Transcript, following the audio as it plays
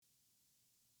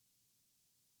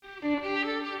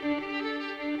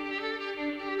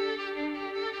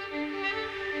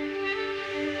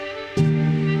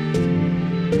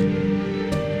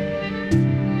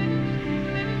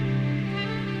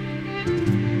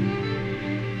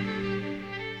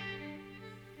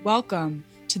Welcome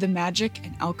to the Magic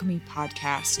and Alchemy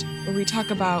podcast, where we talk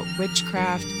about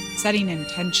witchcraft, setting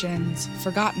intentions,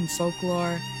 forgotten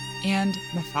folklore, and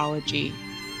mythology.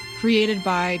 Created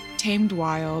by Tamed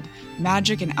Wild,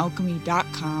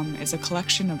 magicandalchemy.com is a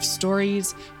collection of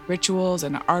stories, rituals,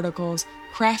 and articles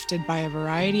crafted by a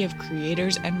variety of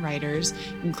creators and writers,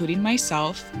 including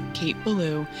myself, Kate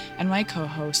Ballou, and my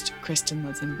co-host, Kristen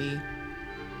Lisenby.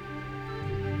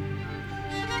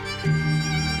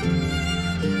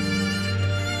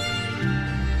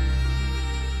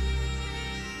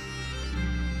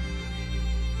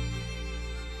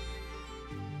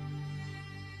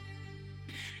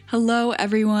 Hello,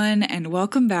 everyone, and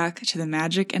welcome back to the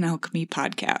Magic and Alchemy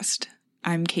podcast.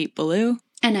 I'm Kate Ballou.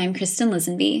 And I'm Kristen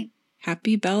Lisenby.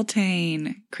 Happy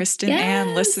Beltane, Kristen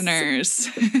and listeners.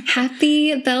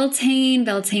 Happy Beltane.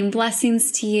 Beltane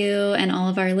blessings to you and all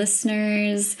of our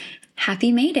listeners.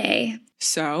 Happy May Day.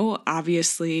 So,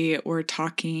 obviously, we're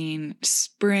talking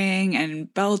spring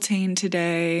and Beltane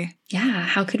today. Yeah,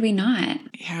 how could we not?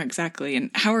 Yeah, exactly.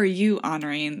 And how are you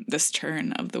honoring this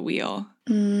turn of the wheel?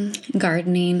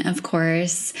 Gardening, of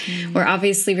course. We're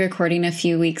obviously recording a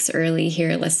few weeks early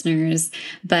here, listeners,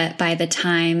 but by the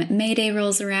time May Day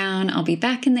rolls around, I'll be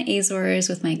back in the Azores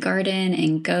with my garden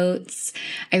and goats.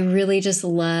 I really just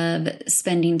love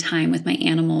spending time with my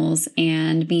animals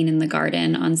and being in the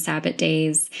garden on Sabbath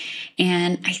days.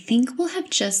 And I think we'll have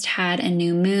just had a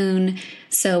new moon.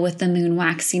 So with the moon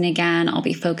waxing again, I'll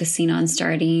be focusing on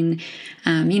starting,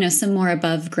 some more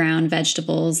above ground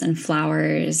vegetables and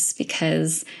flowers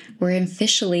because we're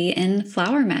officially in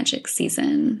flower magic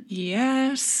season.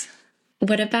 Yes.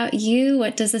 What about you?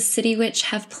 What does a city witch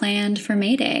have planned for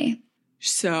May Day?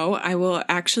 So I will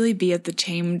actually be at the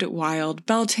Tamed Wild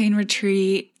Beltane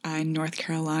retreat in North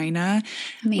Carolina,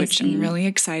 which I'm really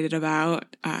excited about.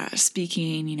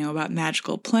 Speaking, about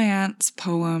magical plants,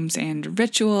 poems, and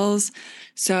rituals.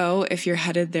 So if you're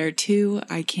headed there too,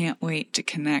 I can't wait to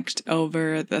connect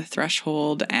over the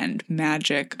threshold and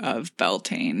magic of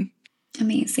Beltane.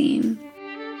 Amazing.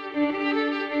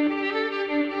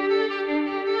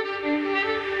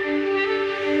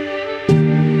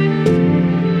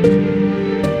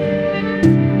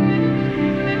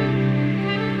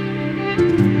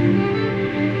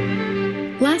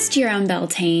 Last year on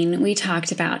Beltane, we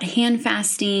talked about hand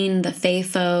fasting, the Fae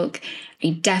folk.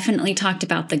 We definitely talked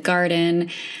about the garden.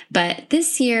 But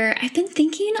this year, I've been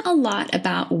thinking a lot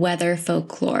about weather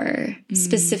folklore,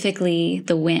 specifically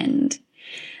the wind.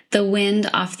 The wind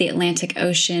off the Atlantic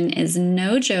Ocean is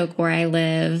no joke where I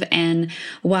live, and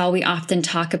while we often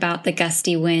talk about the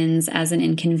gusty winds as an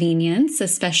inconvenience,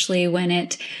 especially when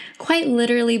it quite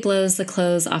literally blows the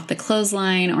clothes off the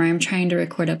clothesline, or I'm trying to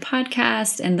record a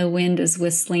podcast and the wind is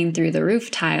whistling through the roof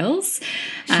tiles.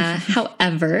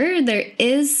 However, there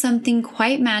is something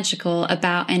quite magical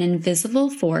about an invisible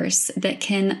force that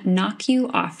can knock you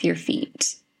off your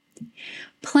feet.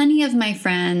 Plenty of my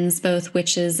friends, both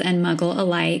witches and muggle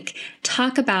alike,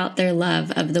 talk about their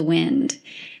love of the wind.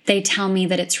 They tell me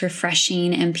that it's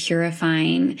refreshing and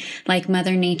purifying, like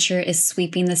Mother Nature is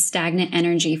sweeping the stagnant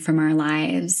energy from our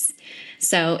lives.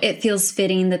 So it feels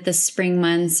fitting that the spring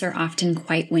months are often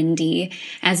quite windy,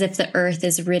 as if the earth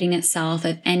is ridding itself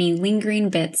of any lingering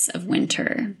bits of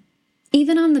winter.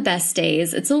 Even on the best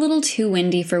days, it's a little too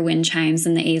windy for wind chimes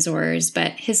in the Azores,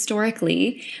 but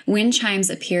historically, wind chimes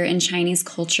appear in Chinese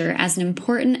culture as an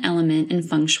important element in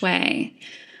feng shui.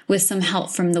 With some help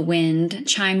from the wind,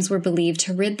 chimes were believed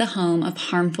to rid the home of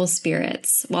harmful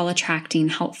spirits while attracting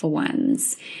helpful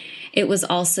ones. It was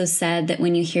also said that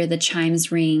when you hear the chimes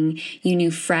ring, you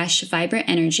knew fresh, vibrant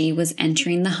energy was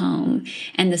entering the home,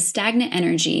 and the stagnant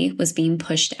energy was being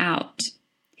pushed out.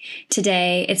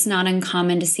 Today, it's not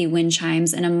uncommon to see wind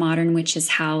chimes in a modern witch's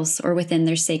house or within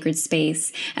their sacred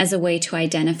space as a way to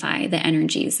identify the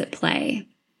energies at play.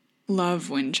 Love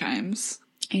wind chimes.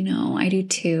 I know, I do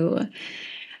too.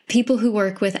 People who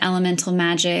work with elemental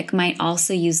magic might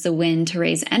also use the wind to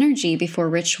raise energy before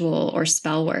ritual or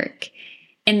spell work.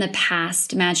 In the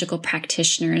past, magical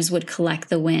practitioners would collect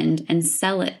the wind and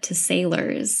sell it to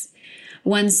sailors.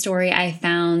 One story I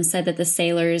found said that the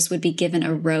sailors would be given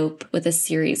a rope with a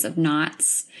series of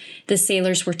knots. The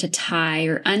sailors were to tie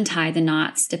or untie the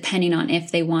knots depending on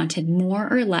if they wanted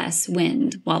more or less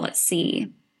wind while at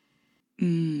sea.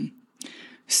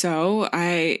 So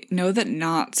I know that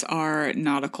knots are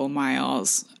nautical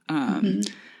miles.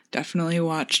 Definitely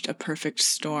watched A Perfect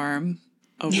Storm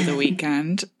over the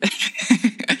weekend.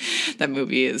 That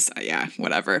movie is,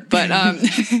 whatever. But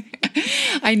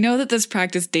I know that this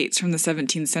practice dates from the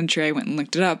 17th century. I went and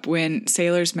looked it up, when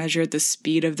sailors measured the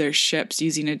speed of their ships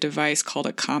using a device called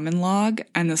a common log.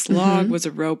 And this log was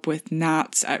a rope with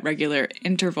knots at regular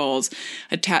intervals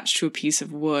attached to a piece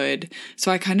of wood.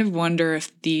 So I kind of wonder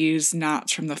if these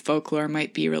knots from the folklore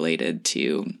might be related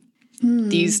to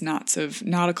these knots of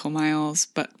nautical miles.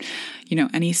 But,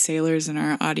 any sailors in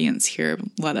our audience here,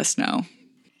 let us know.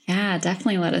 Yeah,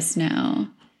 definitely let us know.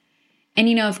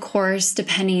 And, of course,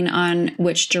 depending on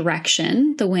which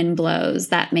direction the wind blows,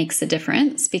 that makes a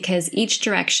difference because each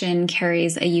direction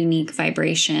carries a unique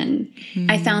vibration.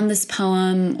 I found this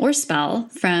poem or spell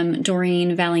from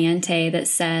Doreen Valiente that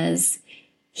says,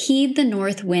 "Heed the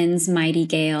north wind's mighty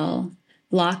gale,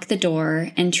 lock the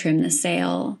door and trim the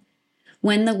sail.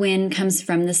 When the wind comes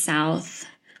from the south,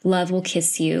 love will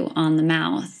kiss you on the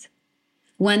mouth.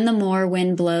 When the more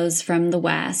wind blows from the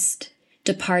west,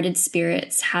 departed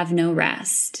spirits have no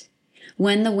rest.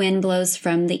 When the wind blows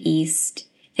from the east,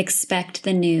 expect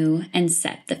the new and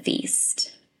set the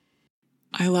feast."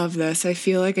 I love this. I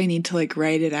feel like I need to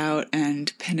write it out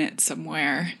and pin it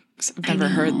somewhere. I've never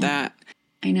heard that.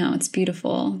 I know, it's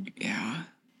beautiful. Yeah.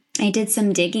 I did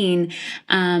some digging,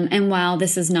 and while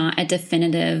this is not a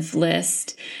definitive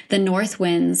list, the north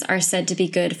winds are said to be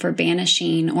good for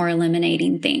banishing or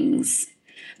eliminating things.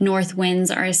 North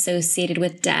winds are associated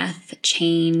with death,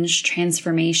 change,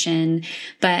 transformation,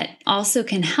 but also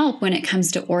can help when it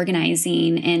comes to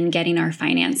organizing and getting our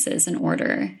finances in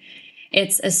order.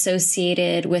 It's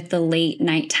associated with the late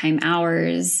nighttime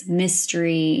hours,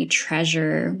 mystery,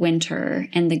 treasure, winter,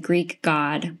 and the Greek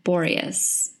god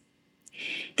Boreas.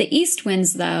 The east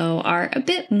winds, though, are a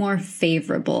bit more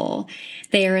favorable.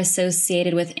 They are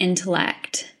associated with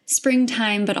intellect,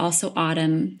 springtime, but also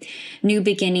autumn, new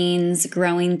beginnings,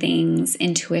 growing things,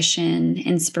 intuition,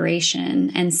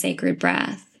 inspiration, and sacred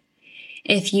breath.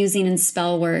 If using in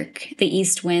spell work, the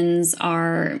east winds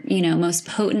are, most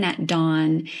potent at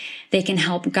dawn. They can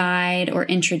help guide or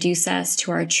introduce us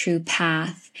to our true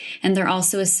path, and they're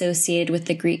also associated with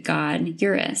the Greek god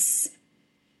Eurus.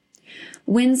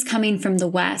 Winds coming from the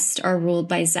west are ruled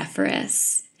by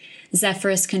Zephyrus.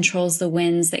 Zephyrus controls the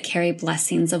winds that carry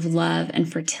blessings of love and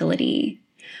fertility,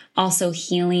 also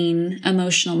healing,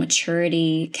 emotional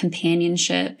maturity,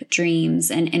 companionship, dreams,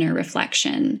 and inner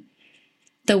reflection.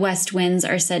 The west winds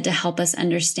are said to help us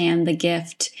understand the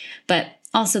gift, but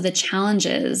also the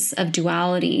challenges of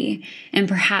duality, and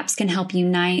perhaps can help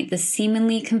unite the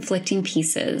seemingly conflicting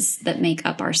pieces that make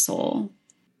up our soul.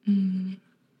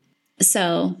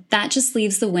 So that just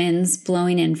leaves the winds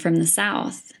blowing in from the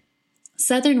south.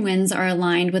 Southern winds are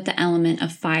aligned with the element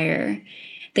of fire.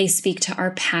 They speak to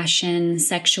our passion,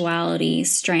 sexuality,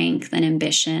 strength, and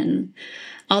ambition.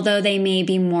 Although they may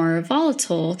be more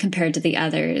volatile compared to the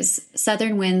others,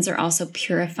 southern winds are also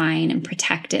purifying and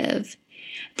protective.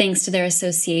 Thanks to their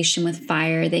association with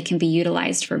fire, they can be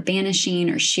utilized for banishing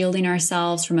or shielding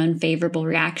ourselves from unfavorable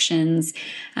reactions,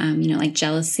 like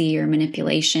jealousy or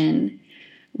manipulation.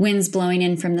 Winds blowing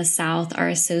in from the south are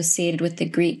associated with the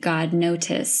Greek god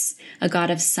Notus, a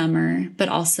god of summer, but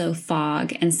also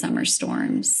fog and summer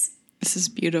storms. This is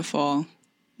beautiful.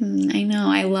 I know.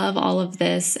 I love all of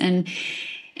this. And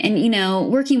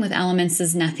working with elements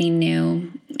is nothing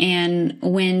new. And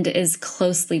wind is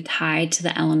closely tied to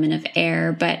the element of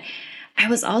air. But I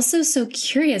was also so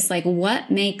curious,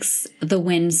 what makes the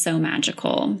wind so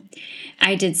magical?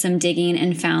 I did some digging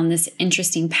and found this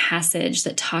interesting passage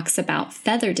that talks about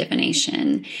feather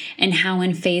divination and how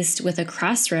when faced with a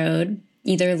crossroad,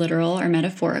 either literal or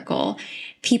metaphorical,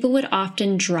 people would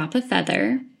often drop a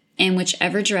feather, and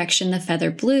whichever direction the feather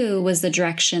blew was the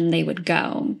direction they would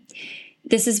go.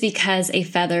 This is because a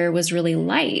feather was really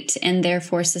light and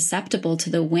therefore susceptible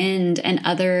to the wind and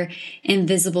other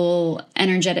invisible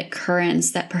energetic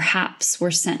currents that perhaps were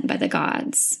sent by the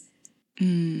gods.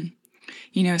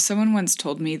 Someone once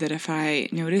told me that if I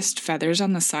noticed feathers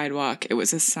on the sidewalk, it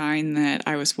was a sign that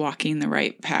I was walking the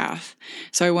right path.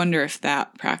 So I wonder if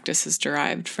that practice is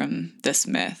derived from this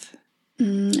myth.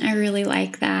 I really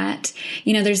like that.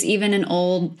 There's even an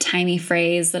old-timey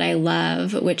phrase that I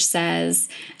love, which says,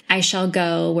 "I shall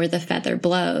go where the feather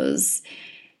blows."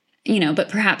 But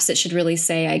perhaps it should really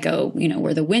say, "I go,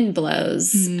 where the wind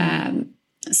blows."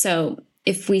 So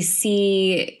if we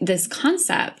see this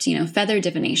concept, feather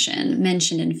divination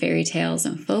mentioned in fairy tales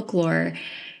and folklore,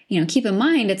 keep in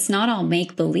mind, it's not all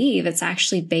make-believe. It's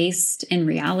actually based in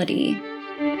reality.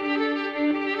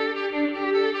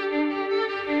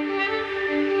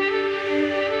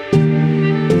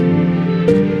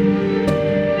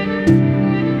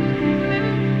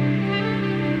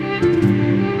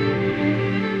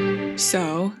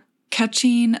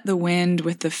 Catching the wind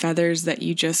with the feathers that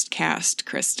you just cast,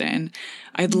 Kristen,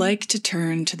 I'd like to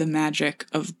turn to the magic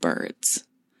of birds.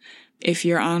 If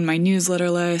you're on my newsletter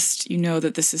list, you know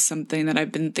that this is something that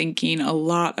I've been thinking a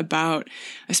lot about,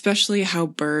 especially how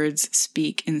birds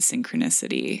speak in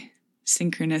synchronicity.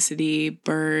 Synchronicity,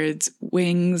 birds,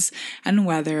 wings, and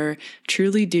weather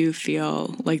truly do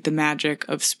feel like the magic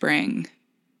of spring.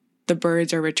 The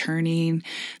birds are returning,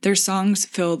 their songs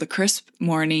fill the crisp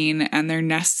morning, and their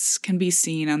nests can be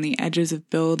seen on the edges of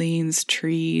buildings,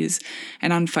 trees,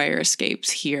 and on fire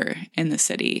escapes here in the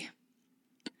city.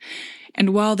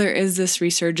 And while there is this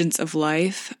resurgence of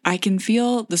life, I can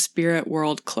feel the spirit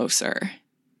world closer.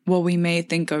 While we may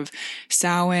think of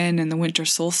Samhain and the winter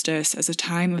solstice as a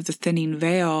time of the thinning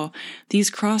veil, these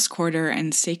cross-quarter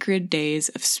and sacred days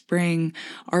of spring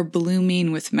are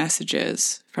blooming with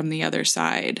messages from the other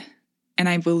side. And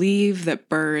I believe that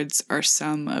birds are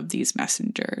some of these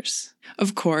messengers.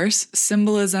 Of course,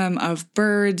 symbolism of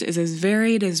birds is as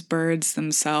varied as birds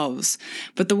themselves,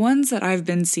 but the ones that I've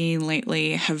been seeing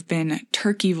lately have been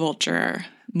turkey vulture,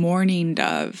 mourning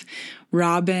dove,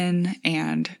 robin,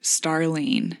 and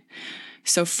starling.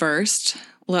 So first,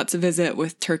 let's visit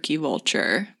with turkey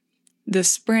vulture. This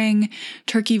spring,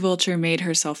 turkey vulture made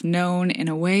herself known in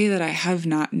a way that I have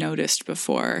not noticed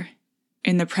before.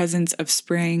 In the presence of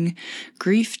spring,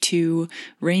 grief too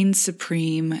reigns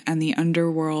supreme and the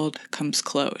underworld comes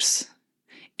close.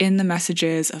 In the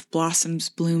messages of blossoms,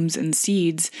 blooms, and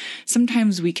seeds,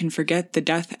 sometimes we can forget the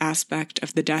death aspect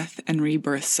of the death and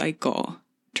rebirth cycle.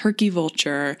 Turkey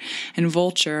vulture and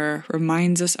vulture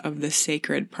reminds us of the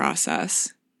sacred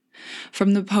process.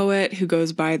 From the poet who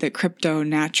goes by the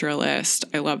crypto-naturalist,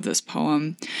 I love this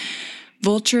poem,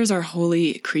 vultures are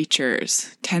holy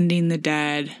creatures, tending the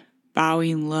dead,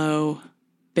 bowing low,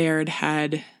 bared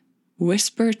head,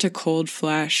 whisper to cold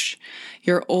flesh,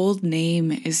 your old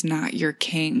name is not your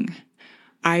king.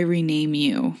 I rename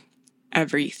you,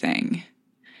 everything.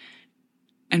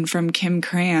 And from Kim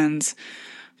Krans,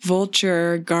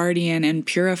 vulture, guardian, and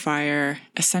purifier,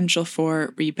 essential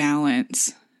for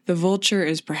rebalance. The vulture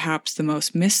is perhaps the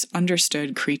most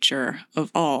misunderstood creature of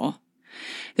all.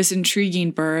 This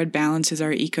intriguing bird balances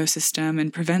our ecosystem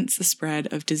and prevents the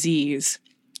spread of disease.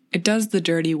 It does the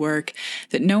dirty work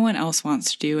that no one else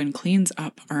wants to do and cleans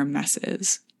up our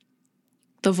messes.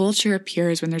 The vulture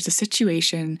appears when there's a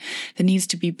situation that needs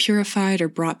to be purified or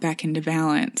brought back into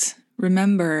balance.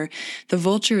 Remember, the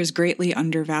vulture is greatly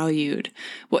undervalued.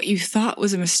 What you thought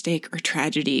was a mistake or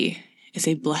tragedy is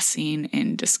a blessing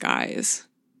in disguise.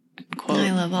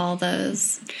 I love all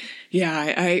those.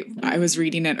 Yeah, I was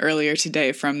reading it earlier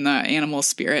today from the Animal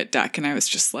Spirit deck, and I was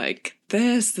just like,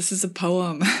 this is a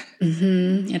poem.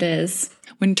 It is.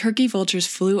 When turkey vultures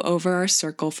flew over our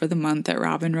circle for the month at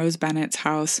Robin Rose Bennett's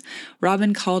house,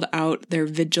 Robin called out their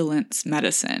vigilance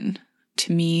medicine.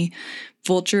 To me,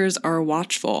 vultures are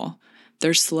watchful.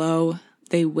 They're slow,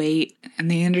 they wait, and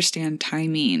they understand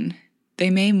timing. They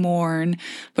may mourn,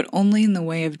 but only in the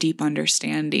way of deep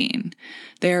understanding.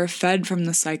 They are fed from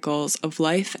the cycles of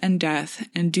life and death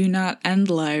and do not end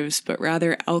lives, but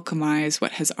rather alchemize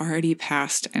what has already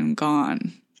passed and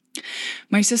gone.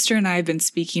 My sister and I have been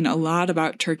speaking a lot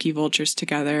about turkey vultures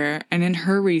together, and in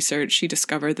her research, she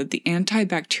discovered that the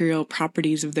antibacterial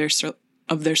properties of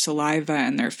their saliva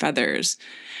and their feathers.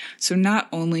 So not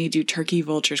only do turkey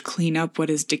vultures clean up what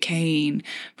is decaying,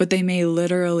 but they may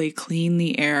literally clean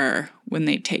the air when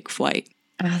they take flight.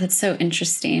 Oh, that's so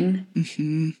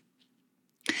interesting.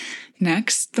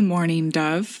 Next, the mourning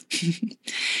dove.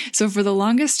 So for the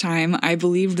longest time, I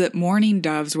believed that mourning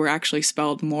doves were actually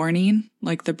spelled morning,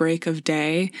 like the break of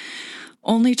day,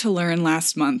 only to learn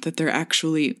last month that they're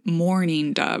actually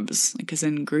mourning doves, like as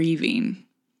in grieving.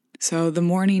 So the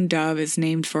mourning dove is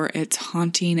named for its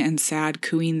haunting and sad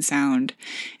cooing sound.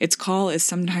 Its call is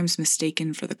sometimes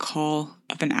mistaken for the call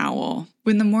of an owl.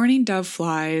 When the mourning dove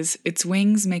flies, its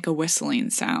wings make a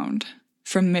whistling sound.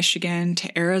 From Michigan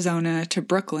to Arizona to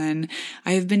Brooklyn,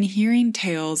 I have been hearing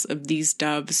tales of these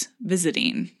doves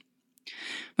visiting.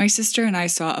 My sister and I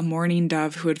saw a mourning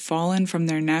dove who had fallen from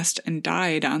their nest and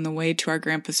died on the way to our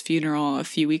grandpa's funeral a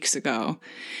few weeks ago.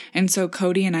 And so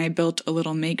Cody and I built a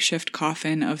little makeshift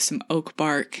coffin of some oak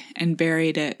bark and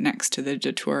buried it next to the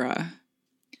datura.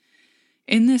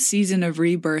 In this season of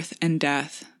rebirth and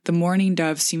death, the mourning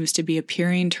dove seems to be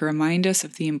appearing to remind us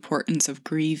of the importance of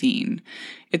grieving,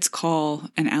 its call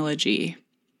an elegy.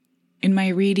 In my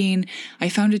reading, I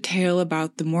found a tale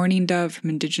about the mourning dove from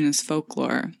indigenous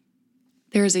folklore.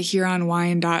 There is a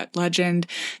Huron-Wyandot legend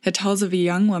that tells of a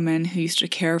young woman who used to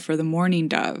care for the mourning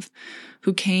dove,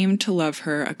 who came to love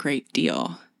her a great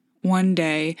deal. One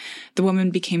day, the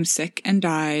woman became sick and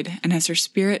died, and as her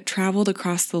spirit traveled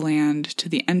across the land to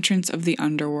the entrance of the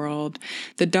underworld,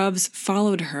 the doves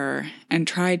followed her and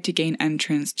tried to gain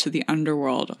entrance to the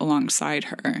underworld alongside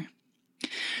her.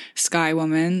 Sky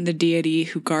Woman, the deity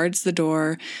who guards the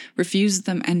door, refused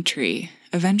them entry,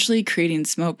 eventually creating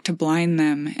smoke to blind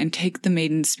them and take the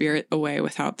maiden's spirit away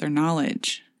without their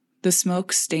knowledge. The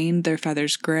smoke stained their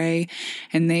feathers gray,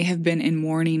 and they have been in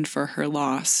mourning for her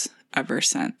loss ever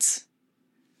since.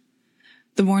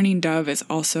 The mourning dove is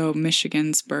also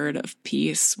Michigan's bird of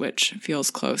peace, which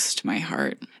feels close to my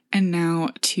heart. And now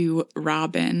to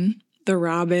robin. The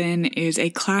robin is a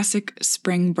classic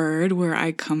spring bird where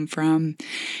I come from.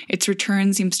 Its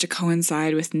return seems to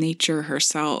coincide with nature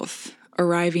herself,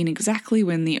 arriving exactly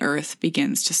when the earth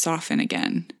begins to soften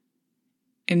again.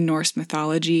 In Norse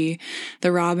mythology,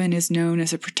 the robin is known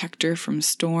as a protector from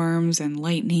storms and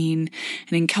lightning,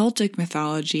 and in Celtic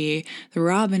mythology, the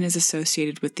robin is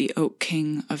associated with the oak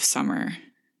king of summer.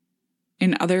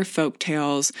 In other folk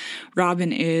tales,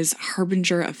 robin is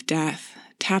harbinger of death,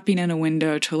 tapping in a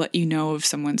window to let you know of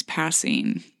someone's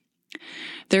passing.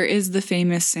 There is the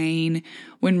famous saying,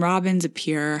 "When robins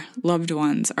appear, loved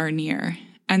ones are near,"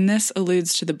 and this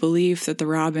alludes to the belief that the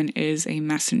robin is a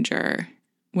messenger.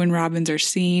 When robins are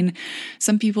seen,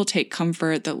 some people take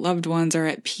comfort that loved ones are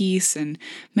at peace, and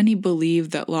many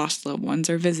believe that lost loved ones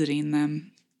are visiting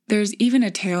them. There's even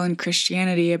a tale in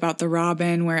Christianity about the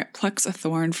robin where it plucks a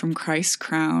thorn from Christ's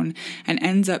crown and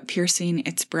ends up piercing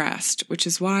its breast, which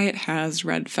is why it has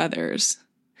red feathers.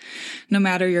 No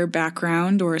matter your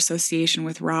background or association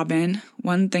with robin,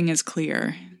 one thing is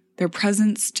clear. Their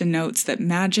presence denotes that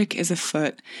magic is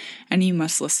afoot, and you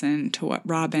must listen to what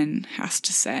robin has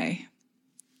to say.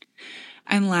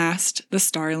 And last, the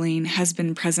starling has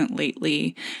been present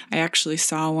lately. I actually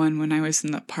saw one when I was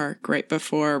in the park right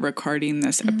before recording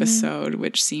this episode,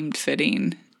 which seemed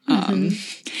fitting.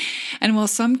 And while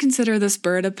some consider this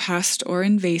bird a pest or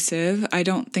invasive, I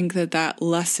don't think that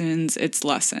lessens its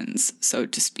lessons, so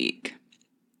to speak.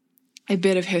 A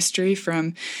bit of history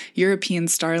from European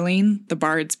starling, the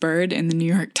bard's bird, in the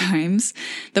New York Times.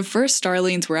 The first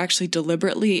starlings were actually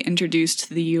deliberately introduced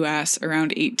to the U.S.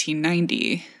 around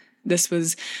 1890. This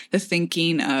was the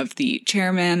thinking of the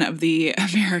chairman of the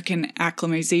American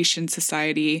Acclimatization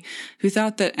Society, who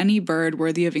thought that any bird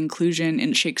worthy of inclusion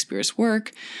in Shakespeare's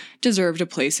work deserved a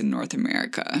place in North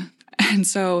America. And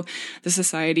so the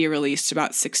society released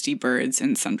about 60 birds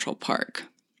in Central Park.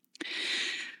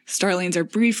 Starlings are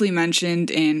briefly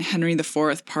mentioned in Henry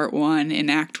IV, Part 1, in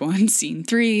Act 1, Scene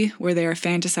 3, where they are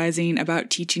fantasizing about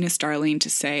teaching a starling to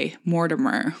say,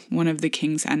 "Mortimer, one of the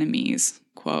king's enemies."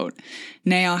 Quote,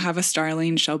 "Nay, I'll have a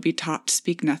starling shall be taught to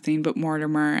speak nothing but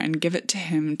Mortimer, and give it to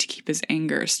him to keep his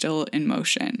anger still in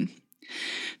motion."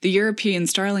 The European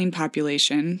starling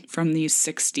population, from these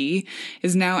 60,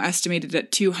 is now estimated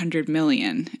at 200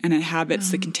 million and inhabits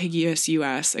the contiguous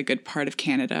U.S., a good part of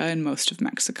Canada, and most of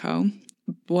Mexico.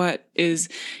 What is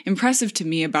impressive to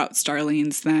me about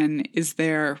starlings, then, is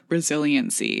their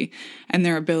resiliency and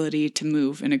their ability to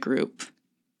move in a group.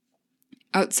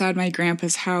 Outside my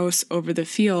grandpa's house over the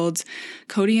fields,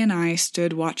 Cody and I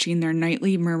stood watching their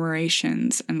nightly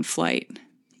murmurations and flight.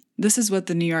 This is what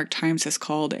the New York Times has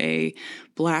called a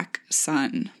black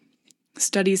sun.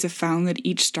 Studies have found that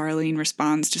each starling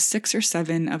responds to 6 or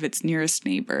 7 of its nearest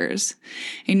neighbors,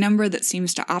 a number that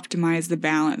seems to optimize the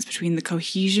balance between the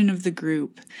cohesion of the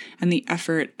group and the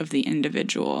effort of the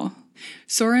individual.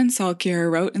 Soren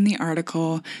Salkier wrote in the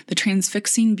article, "The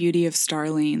Transfixing Beauty of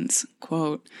Starlings,"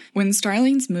 quote, "When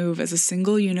starlings move as a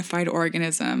single unified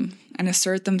organism and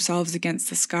assert themselves against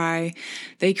the sky,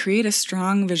 they create a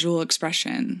strong visual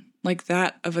expression, like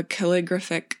that of a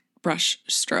calligraphic brush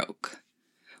stroke.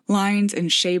 Lines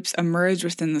and shapes emerge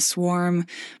within the swarm,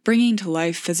 bringing to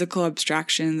life physical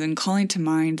abstractions and calling to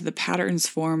mind the patterns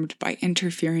formed by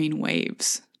interfering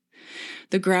waves.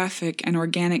 The graphic and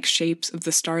organic shapes of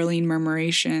the starling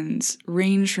murmurations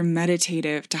range from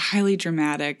meditative to highly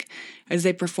dramatic as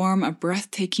they perform a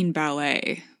breathtaking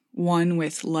ballet, one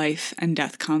with life and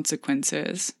death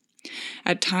consequences.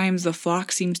 At times, the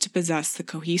flock seems to possess the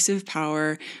cohesive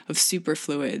power of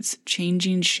superfluids,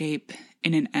 changing shape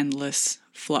in an endless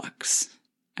flux."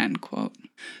 End quote.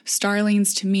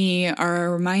 Starlings, to me, are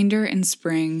a reminder in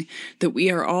spring that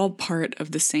we are all part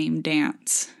of the same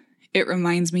dance. It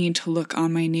reminds me to look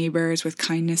on my neighbors with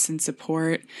kindness and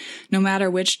support, no matter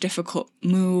which difficult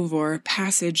move or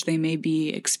passage they may be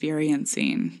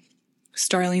experiencing.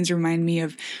 Starlings remind me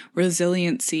of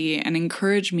resiliency and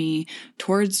encourage me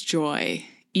towards joy,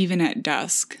 even at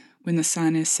dusk, when the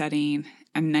sun is setting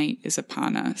and night is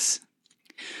upon us.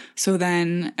 So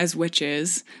then, as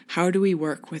witches, how do we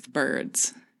work with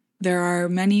birds? There are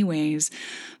many ways,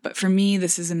 but for me,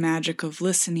 this is a magic of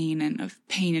listening and of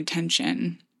paying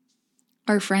attention.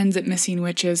 Our friends at Missing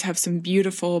Witches have some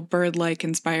beautiful bird-like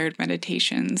inspired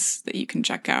meditations that you can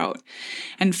check out.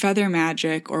 And feather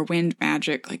magic or wind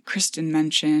magic, like Kristen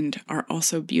mentioned, are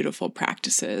also beautiful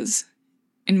practices.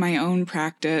 In my own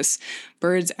practice,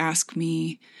 birds ask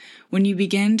me, when you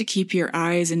begin to keep your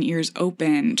eyes and ears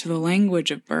open to the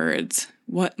language of birds,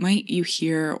 what might you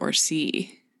hear or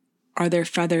see? Are there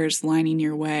feathers lining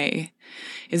your way?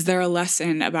 Is there a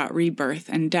lesson about rebirth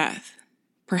and death?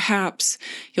 Perhaps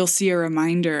you'll see a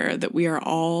reminder that we are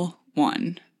all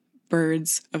one,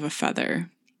 birds of a feather.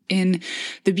 In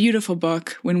the beautiful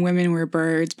book, When Women Were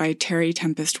Birds by Terry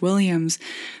Tempest Williams,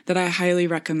 that I highly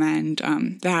recommend,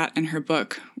 that and her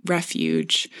book,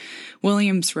 Refuge,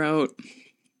 Williams wrote,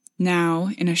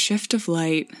 "Now, in a shift of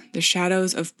light, the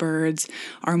shadows of birds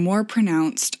are more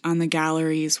pronounced on the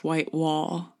gallery's white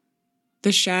wall.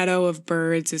 The shadow of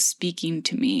birds is speaking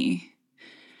to me.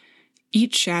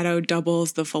 Each shadow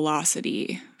doubles the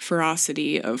ferocity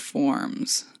of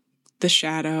forms. The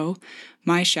shadow,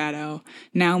 my shadow,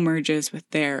 now merges with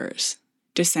theirs.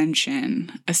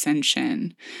 Dissension,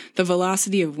 ascension. The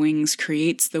velocity of wings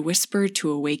creates the whisper to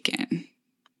awaken.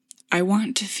 I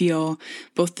want to feel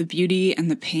both the beauty and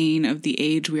the pain of the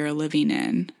age we are living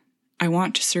in. I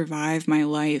want to survive my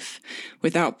life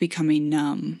without becoming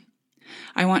numb.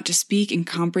 I want to speak and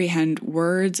comprehend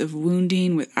words of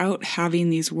wounding without having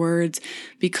these words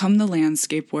become the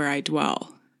landscape where I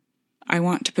dwell. I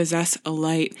want to possess a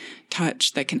light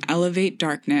touch that can elevate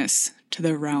darkness to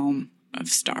the realm of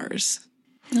stars."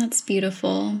 That's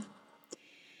beautiful.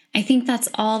 I think that's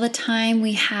all the time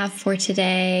we have for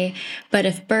today, but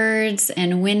if birds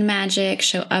and wind magic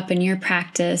show up in your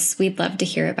practice, we'd love to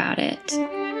hear about it.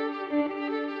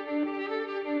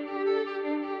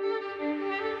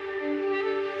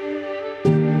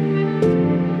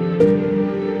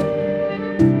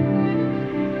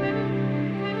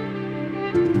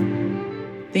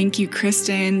 Thank you,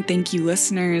 Kristen. Thank you,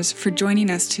 listeners, for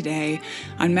joining us today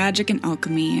on Magic and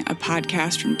Alchemy, a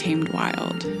podcast from Tamed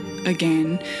Wild.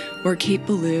 Again, we're Kate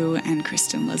Ballou and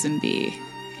Kristen Lisenby.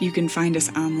 You can find us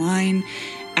online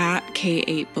at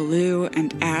K8Ballou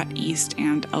and at East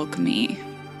and Alchemy.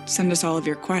 Send us all of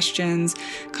your questions,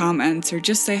 comments, or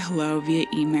just say hello via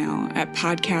email at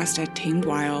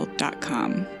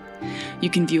podcast@tamedwild.com. You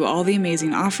can view all the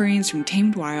amazing offerings from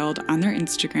Tamed Wild on their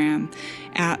Instagram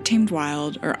at Tamed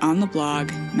Wild or on the blog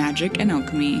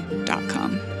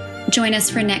magicandalchemy.com. Join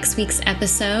us for next week's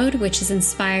episode, which is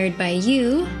inspired by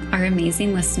you, our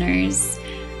amazing listeners.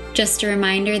 Just a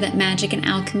reminder that magic and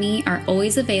alchemy are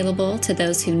always available to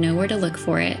those who know where to look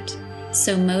for it.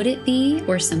 So mote it be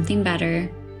or something better.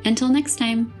 Until next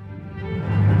time.